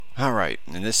Alright,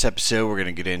 in this episode we're going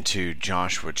to get into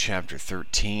Joshua chapter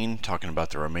 13, talking about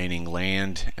the remaining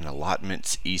land and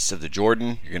allotments east of the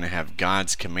Jordan. You're going to have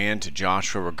God's command to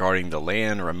Joshua regarding the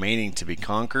land remaining to be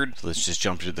conquered. So let's just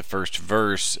jump to the first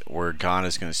verse where God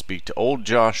is going to speak to old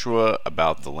Joshua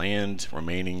about the land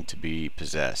remaining to be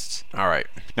possessed. Alright,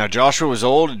 now Joshua was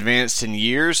old, advanced in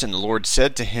years, and the Lord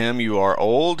said to him, "You are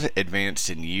old, advanced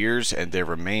in years, and there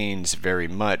remains very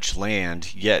much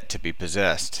land yet to be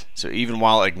possessed." So even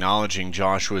while acknowledging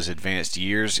Joshua's advanced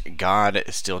years, God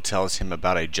still tells him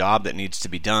about a job that needs to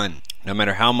be done. No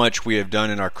matter how much we have done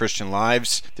in our Christian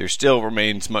lives, there still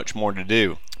remains much more to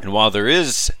do. And while there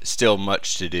is still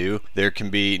much to do, there can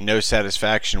be no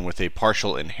satisfaction with a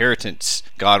partial inheritance.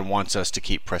 God wants us to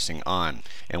keep pressing on.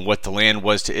 And what the land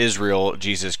was to Israel,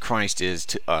 Jesus Christ is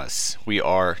to us. We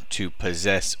are to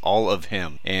possess all of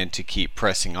Him and to keep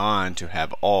pressing on to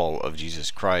have all of Jesus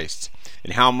Christ.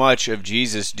 And how much of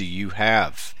Jesus do you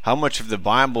have? How much of the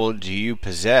Bible do you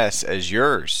possess as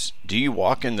yours? Do you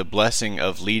walk in the blessing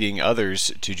of leading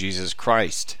others to Jesus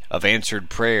Christ, of answered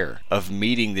prayer, of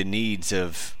meeting the needs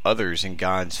of others in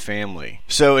God's family?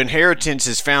 So inheritance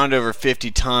is found over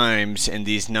 50 times in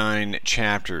these 9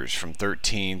 chapters from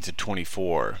 13 to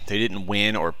 24. They didn't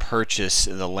win or purchase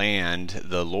the land.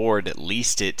 The Lord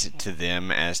leased it to them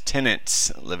as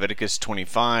tenants. Leviticus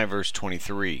 25 verse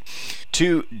 23.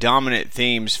 2 dominant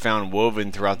themes found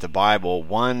woven throughout the Bible.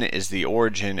 One is the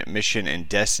origin, mission, and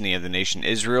destiny of the nation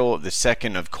Israel. The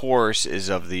second, of course, is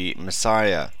of the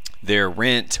Messiah. Their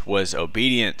rent was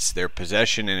obedience. Their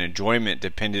possession and enjoyment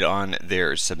depended on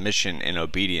their submission and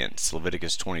obedience.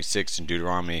 Leviticus 26 and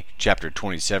Deuteronomy chapter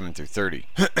 27 through 30.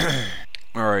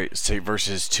 Alright, say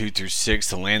verses 2 through 6.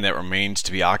 The land that remains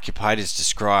to be occupied is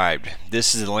described.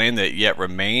 This is the land that yet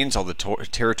remains, all the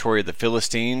territory of the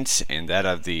Philistines and that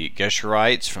of the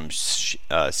Geshurites from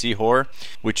Sihor,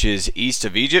 which is east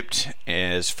of Egypt,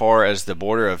 as far as the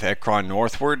border of Ekron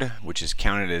northward, which is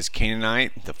counted as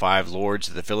Canaanite. The 5 lords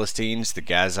of the Philistines, the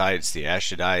Gazites, the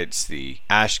Ashdodites, the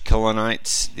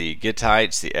Ashkelonites, the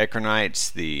Gittites, the Ekronites,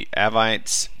 the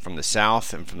Avites, from the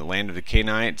south and from the land of the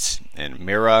Canaanites, and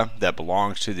Mirah that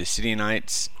belongs to the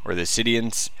Sidonites, or the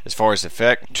Sidonians, as far as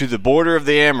Aphek, to the border of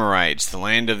the Amorites, the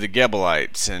land of the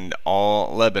Gebalites, and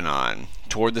all Lebanon,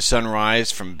 toward the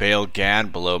sunrise from Baal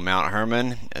Gad below Mount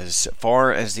Hermon, as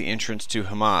far as the entrance to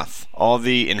Hamath. All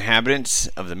the inhabitants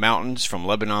of the mountains from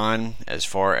Lebanon, as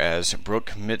far as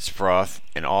Brook Mitzproth,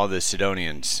 and all the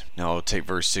Sidonians. Now I'll take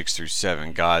verse 6 through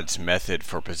 7. God's method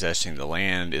for possessing the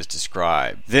land is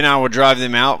described. Then I will drive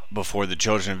them out before the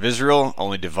children of Israel,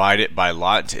 only divide it by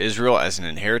lot to Israel as an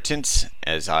inheritance,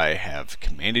 as I have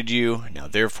commanded you. Now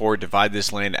therefore divide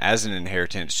this land as an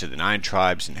inheritance to the 9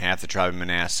 tribes and half the tribe of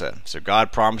Manasseh. So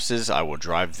God promises, I will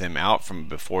drive them out from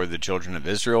before the children of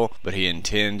Israel, but He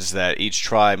intends that each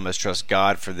tribe must trust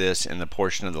God for this in the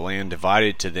portion of the land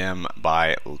divided to them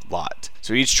by lot.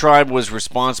 So each tribe was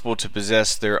responsible to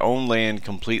possess their own land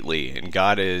completely, and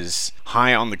God is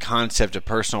high on the concept of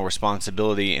personal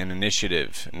responsibility and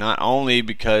initiative, not only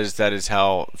because that is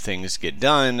how things get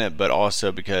done, but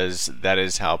also because that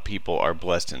is how people are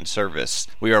blessed in service.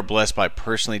 We are blessed by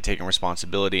personally taking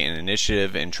responsibility and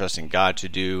initiative and trusting God to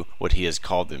do what He has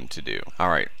called them to do.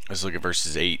 Alright, let's look at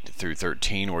verses 8 through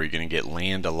 13, where you're going to get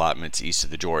land allotments east of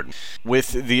the Jordan.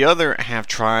 With the other half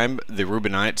tribe, the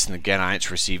Reubenites and the Gadites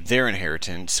received their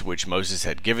inheritance, which Moses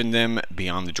had given them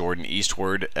beyond the Jordan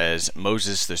eastward, as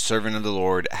Moses, the servant of the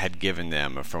Lord, had given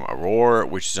them, from Aroer,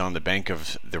 which is on the bank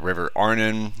of the river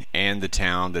Arnon, and the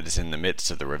town that is in the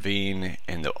midst of the ravine,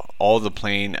 and all the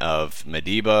plain of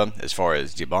Medeba, as far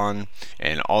as Dibon,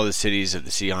 and all the cities of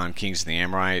the Sihon kings of the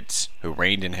Amorites, who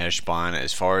reigned in Heshbon,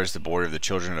 as far as the border of the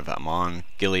children of Ammon,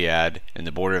 Gilead, and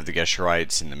the border of the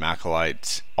Geshurites and the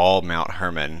Machalites, all Mount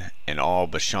Hermon, and all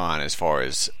Bashan as far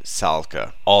as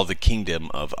Salcah, all the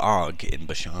kingdom of Og in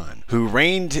Bashan, who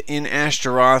reigned in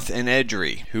Ashtaroth and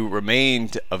Edrei, who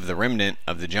remained of the remnant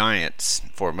of the giants.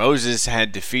 For Moses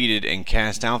had defeated and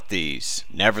cast out these.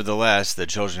 Nevertheless, the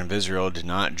children of Israel did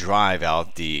not drive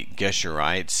out the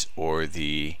Geshurites or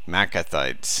the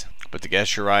Machathites, but the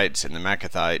Geshurites and the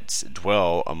Machathites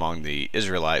dwell among the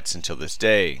Israelites until this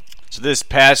day. So this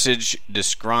passage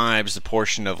describes the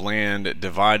portion of land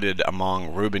divided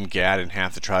among Reuben, Gad, and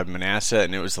half the tribe of Manasseh,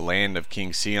 and it was the land of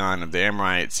King Sihon of the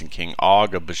Amorites and King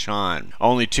Og of Bashan.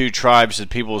 Only 2 tribes of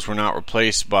peoples were not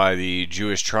replaced by the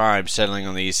Jewish tribes settling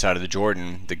on the east side of the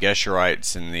Jordan, the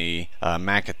Geshurites and the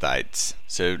Machathites.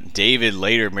 So David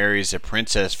later marries a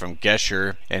princess from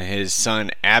Geshur, and his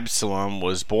son Absalom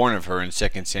was born of her in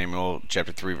 2 Samuel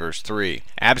chapter 3, verse 3.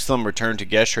 Absalom returned to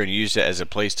Geshur and used it as a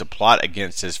place to plot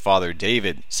against his father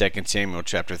David. 2 Samuel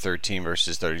chapter 13,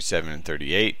 verses 37 and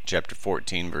 38, chapter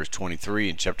 14, verse 23,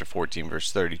 and chapter 14,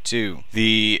 verse 32.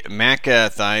 The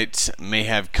Maccathites may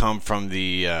have come from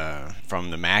the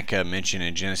Maccah mentioned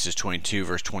in Genesis 22,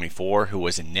 verse 24, who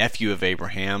was a nephew of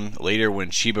Abraham. Later, when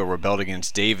Sheba rebelled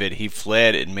against David, he fled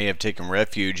and may have taken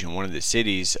refuge in one of the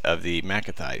cities of the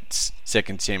Maccathites.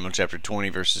 2 Samuel chapter 20,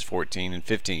 verses 14 and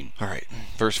 15. Alright,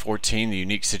 verse 14, the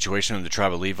unique situation of the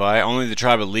tribe of Levi. Only the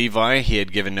tribe of Levi he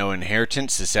had given no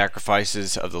inheritance. The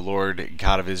sacrifices of the Lord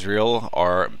God of Israel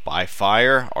are by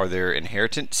fire, are their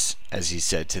inheritance, as he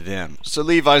said to them. So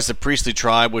Levi is the priestly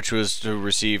tribe, which was to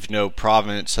receive no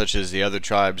province such as the other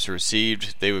tribes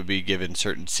received. They would be given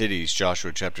certain cities,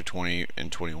 Joshua chapter 20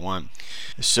 and 21.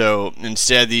 So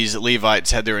instead, these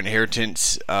Levites had their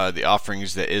inheritance, the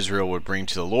offerings that Israel would bring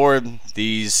to the Lord.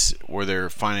 These were their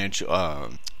financial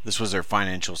This was their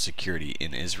financial security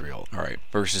in Israel. All right,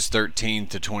 verses 13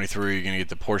 to 23, you're going to get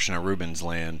the portion of Reuben's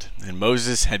land. And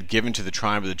Moses had given to the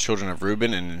tribe of the children of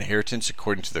Reuben an inheritance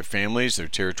according to their families. Their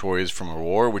territory is from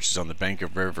Aroer, which is on the bank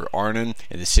of river Arnon,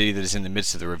 and the city that is in the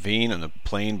midst of the ravine, on the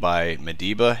plain by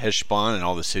Medeba, Heshbon, and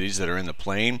all the cities that are in the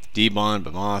plain, Dibon,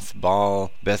 Bamoth,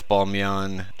 Baal,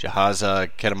 Beth-Balmeon,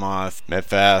 Jahaza, Kedemoth,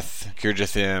 Mephath,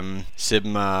 Kirjathim,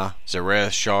 Sibmah,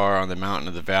 Zareth, Shar on the mountain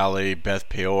of the valley, Beth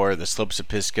Peor, the slopes of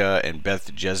Pisgah, and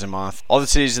Beth Jezimoth, all the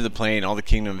cities of the plain, all the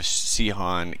kingdom of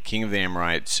Sihon, king of the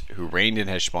Amorites, who reigned in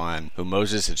Heshbon, whom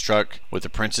Moses had struck with the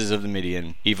princes of the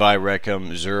Midian, Evi,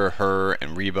 Rechem, Zur, Hur,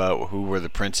 and Reba, who were the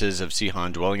princes of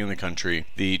Sihon dwelling in the country.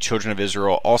 The children of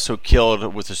Israel also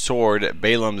killed with the sword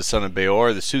Balaam the son of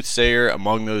Beor, the soothsayer,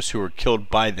 among those who were killed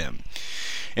by them.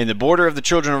 And the border of the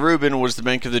children of Reuben was the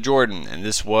bank of the Jordan, and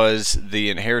this was the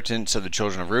inheritance of the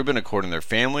children of Reuben according to their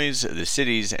families, the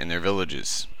cities, and their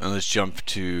villages. And let's jump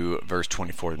to verse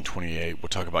 24 and 28. We'll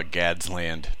talk about Gad's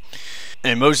land.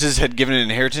 And Moses had given an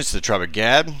inheritance to the tribe of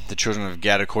Gad, the children of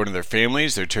Gad according to their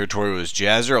families. Their territory was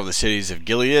Jazer, all the cities of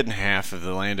Gilead, and half of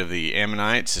the land of the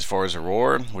Ammonites as far as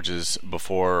Aroer, which is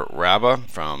before Rabbah,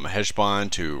 from Heshbon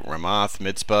to Ramoth,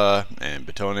 Mitzpah, and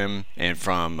Betonim, and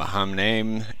from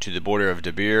Hamnaim to the border of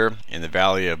Debir, in the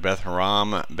valley of Beth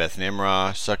Haram, Beth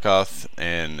Nimrah, Succoth,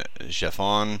 and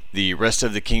Shephon. The rest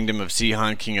of the kingdom of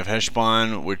Sihon, king of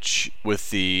Heshbon, which with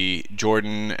the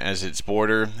Jordan as its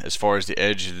border, as far as the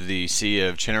edge of the sea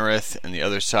of Chinnereth and the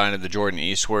other side of the Jordan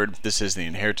eastward. This is the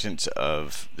inheritance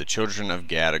of the children of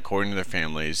Gad according to their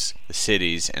families, the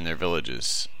cities, and their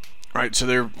villages. Right, so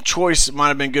their choice might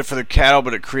have been good for their cattle,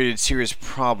 but it created serious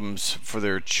problems for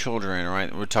their children,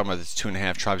 right? We're talking about the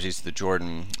 2.5 tribes east of the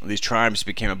Jordan. These tribes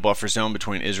became a buffer zone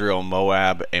between Israel,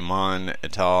 Moab, Ammon,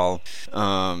 Etal.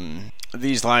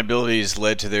 These liabilities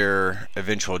led to their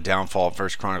eventual downfall. 1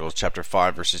 Chronicles chapter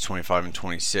 5, verses 25 and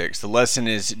 26. The lesson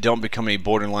is, don't become a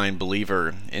borderline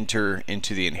believer. Enter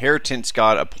into the inheritance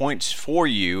God appoints for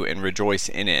you and rejoice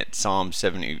in it. Psalm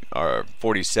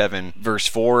 47, verse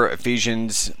 4,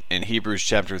 Ephesians and Hebrews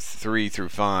chapter 3 through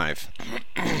 5.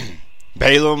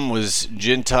 Balaam was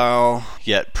Gentile,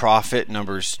 yet prophet,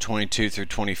 Numbers 22 through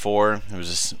 24. He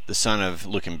was the son of,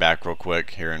 looking back real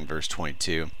quick here in verse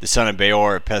 22, the son of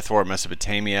Beor of Pethor,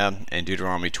 Mesopotamia, and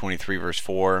Deuteronomy 23 verse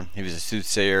 4. He was a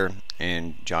soothsayer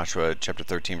in Joshua chapter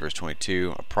 13 verse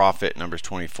 22, a prophet, Numbers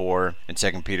 24, and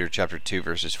 2 Peter chapter 2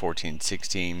 verses 14 and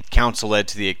 16. Counsel led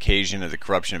to the occasion of the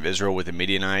corruption of Israel with the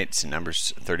Midianites in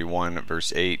Numbers 31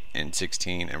 verse 8 and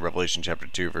 16, and Revelation chapter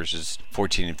 2 verses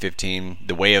 14 and 15.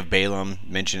 The way of Balaam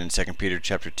mentioned in 2 Peter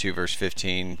chapter 2 verse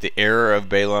 15. The error of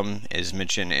Balaam is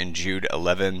mentioned in Jude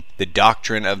 11. The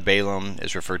doctrine of Balaam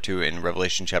is referred to in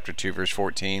Revelation chapter 2 verse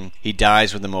 14. He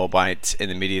dies with the Moabites and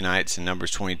the Midianites in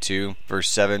Numbers 22 verse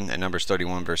 7 and Numbers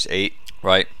 31 verse 8,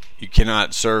 right? You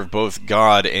cannot serve both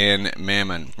God and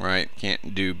mammon, right?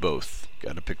 Can't do both.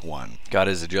 Got to pick one. God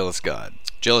is a jealous God.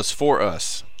 Jealous for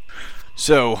us.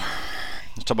 So,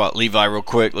 let's talk about Levi real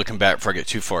quick, looking back before I get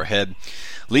too far ahead.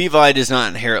 Levi does not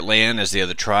inherit land as the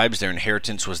other tribes. Their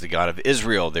inheritance was the God of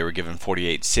Israel. They were given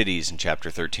 48 cities in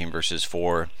chapter 13 verses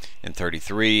 4 and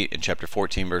 33, in chapter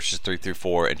 14 verses 3 through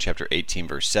 4, and chapter 18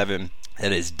 verse 7.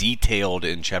 That is detailed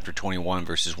in chapter 21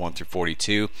 verses 1 through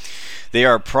 42. They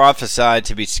are prophesied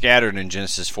to be scattered in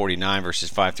Genesis 49 verses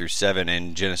 5 through 7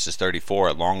 and Genesis 34,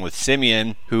 along with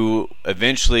Simeon, who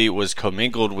eventually was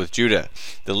commingled with Judah.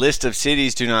 The list of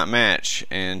cities do not match,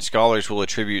 and scholars will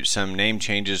attribute some name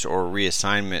changes or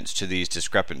reassignments to these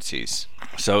discrepancies.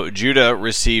 So Judah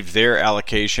received their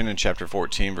allocation in chapter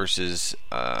 14, verses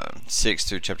 6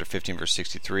 through chapter 15, verse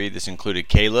 63. This included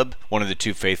Caleb, one of the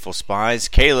two faithful spies.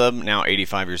 Caleb, now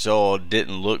 85 years old,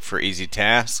 didn't look for easy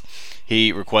tasks.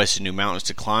 He requested new mountains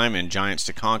to climb and giants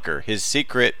to conquer. His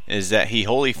secret is that he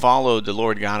wholly followed the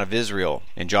Lord God of Israel.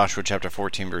 In Joshua chapter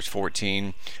 14, verse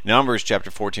 14, Numbers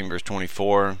chapter 14, verse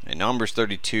 24, and Numbers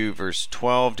 32, verse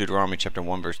 12, Deuteronomy chapter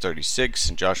 1, verse 36,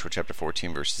 and Joshua chapter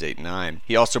 14, verses 8 and 9.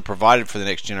 He also provided for the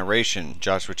next generation.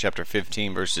 Joshua chapter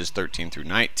 15, verses 13 through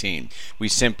 19. We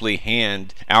simply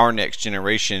hand our next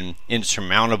generation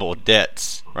insurmountable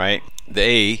debts, right?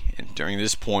 During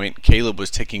this point, Caleb was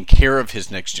taking care of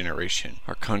his next generation.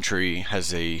 Our country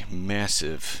has a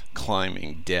massive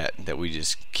climbing debt that we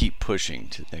just keep pushing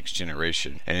to the next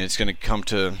generation. And it's going to come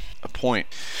to a point.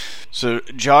 So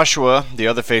Joshua, the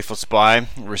other faithful spy,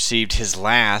 received his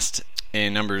last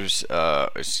in Numbers,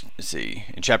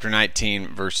 in chapter 19,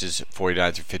 verses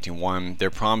 49 through 51, their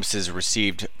promises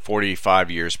received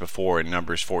 45 years before in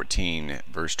Numbers 14,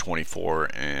 verse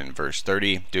 24 and verse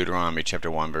 30, Deuteronomy chapter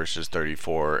 1, verses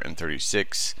 34 and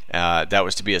 36. That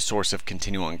was to be a source of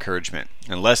continual encouragement.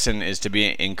 And lesson is to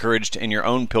be encouraged in your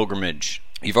own pilgrimage.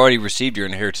 You've already received your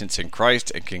inheritance in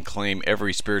Christ and can claim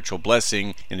every spiritual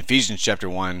blessing in Ephesians chapter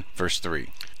 1, verse 3.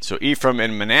 So Ephraim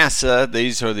and Manasseh,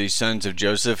 these are the sons of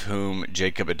Joseph, whom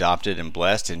Jacob adopted and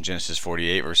blessed in Genesis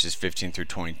 48, verses 15 through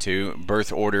 22.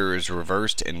 Birth order is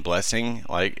reversed in blessing,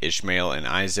 like Ishmael and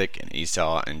Isaac and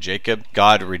Esau and Jacob.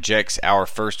 God rejects our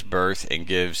first birth and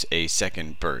gives a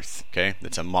second birth. Okay,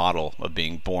 that's a model of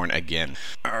being born again.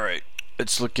 All right.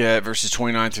 Let's look at verses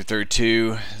 29 through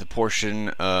 32, the portion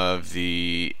of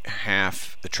the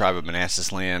tribe of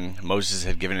Manasseh's land. Moses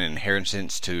had given an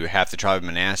inheritance to half the tribe of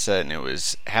Manasseh, and it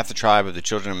was half the tribe of the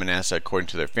children of Manasseh according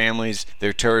to their families.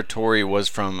 Their territory was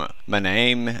from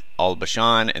Manaim, all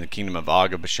Bashan, and the kingdom of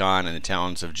Og of Bashan, and the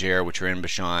towns of Jer, which are in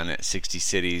Bashan, 60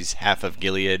 cities, half of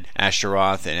Gilead,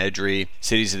 Asheroth, and Edrei,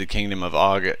 cities of the kingdom of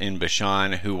Og in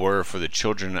Bashan, who were for the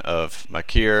children of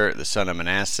Machir, the son of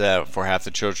Manasseh, for half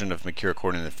the children of Machir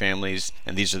according to their families.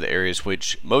 And these are the areas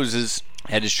which Moses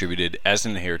had distributed as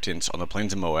an inheritance on the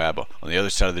plains of Moab on the other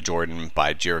side of the Jordan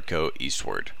by Jericho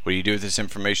eastward. What do you do with this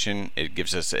information? It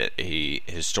gives us a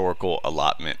historical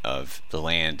allotment of the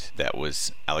land that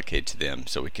was allocated to them,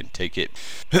 so we can take it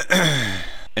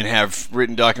and have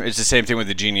written documents. It's the same thing with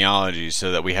the genealogy, so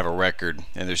that we have a record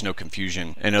and there's no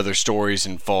confusion and other stories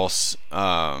and false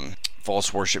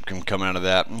worship can come out of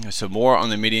that. So more on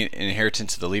the immediate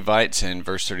inheritance of the Levites in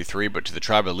verse 33. But to the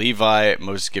tribe of Levi,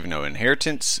 Moses gave no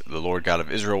inheritance. The Lord God of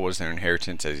Israel was their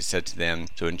inheritance, as he said to them.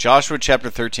 So in Joshua chapter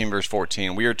 13, verse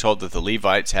 14, we are told that the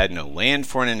Levites had no land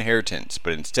for an inheritance,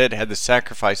 but instead had the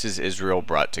sacrifices Israel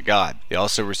brought to God. They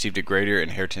also received a greater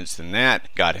inheritance than that,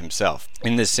 God himself.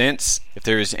 In this sense, if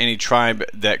there is any tribe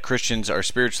that Christians are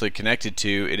spiritually connected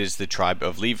to, it is the tribe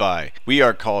of Levi. We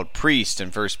are called priests in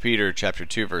 1 Peter chapter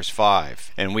 2, verse 5.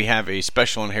 And we have a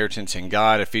special inheritance in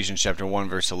God, Ephesians chapter 1,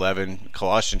 verse 11,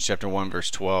 Colossians chapter 1, verse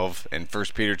 12, and 1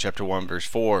 Peter chapter 1, verse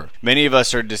 4. Many of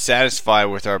us are dissatisfied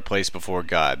with our place before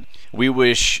God. We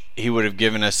wish he would have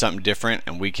given us something different,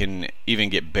 and we can even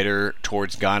get bitter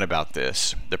towards God about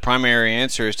this. The primary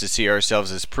answer is to see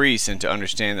ourselves as priests and to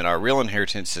understand that our real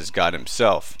inheritance is God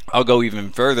himself. I'll go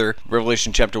even further.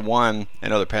 Revelation chapter 1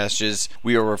 and other passages,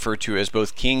 we are referred to as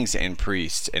both kings and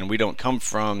priests, and we don't come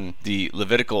from the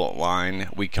Levitical line,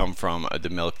 we come from the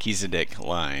Melchizedek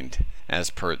line, as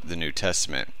per the New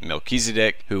Testament.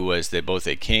 Melchizedek, who was both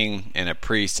a king and a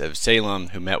priest of Salem,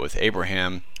 who met with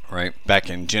Abraham, right, back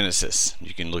in Genesis.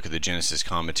 You can look at the Genesis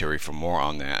commentary for more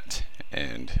on that.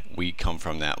 And we come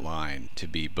from that line to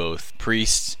be both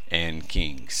priests and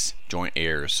kings, joint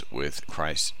heirs with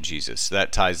Christ Jesus.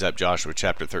 That ties up Joshua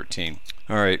chapter 13.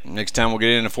 All right, next time we'll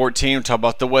get into 14. We'll talk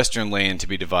about the western land to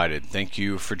be divided. Thank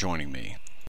you for joining me.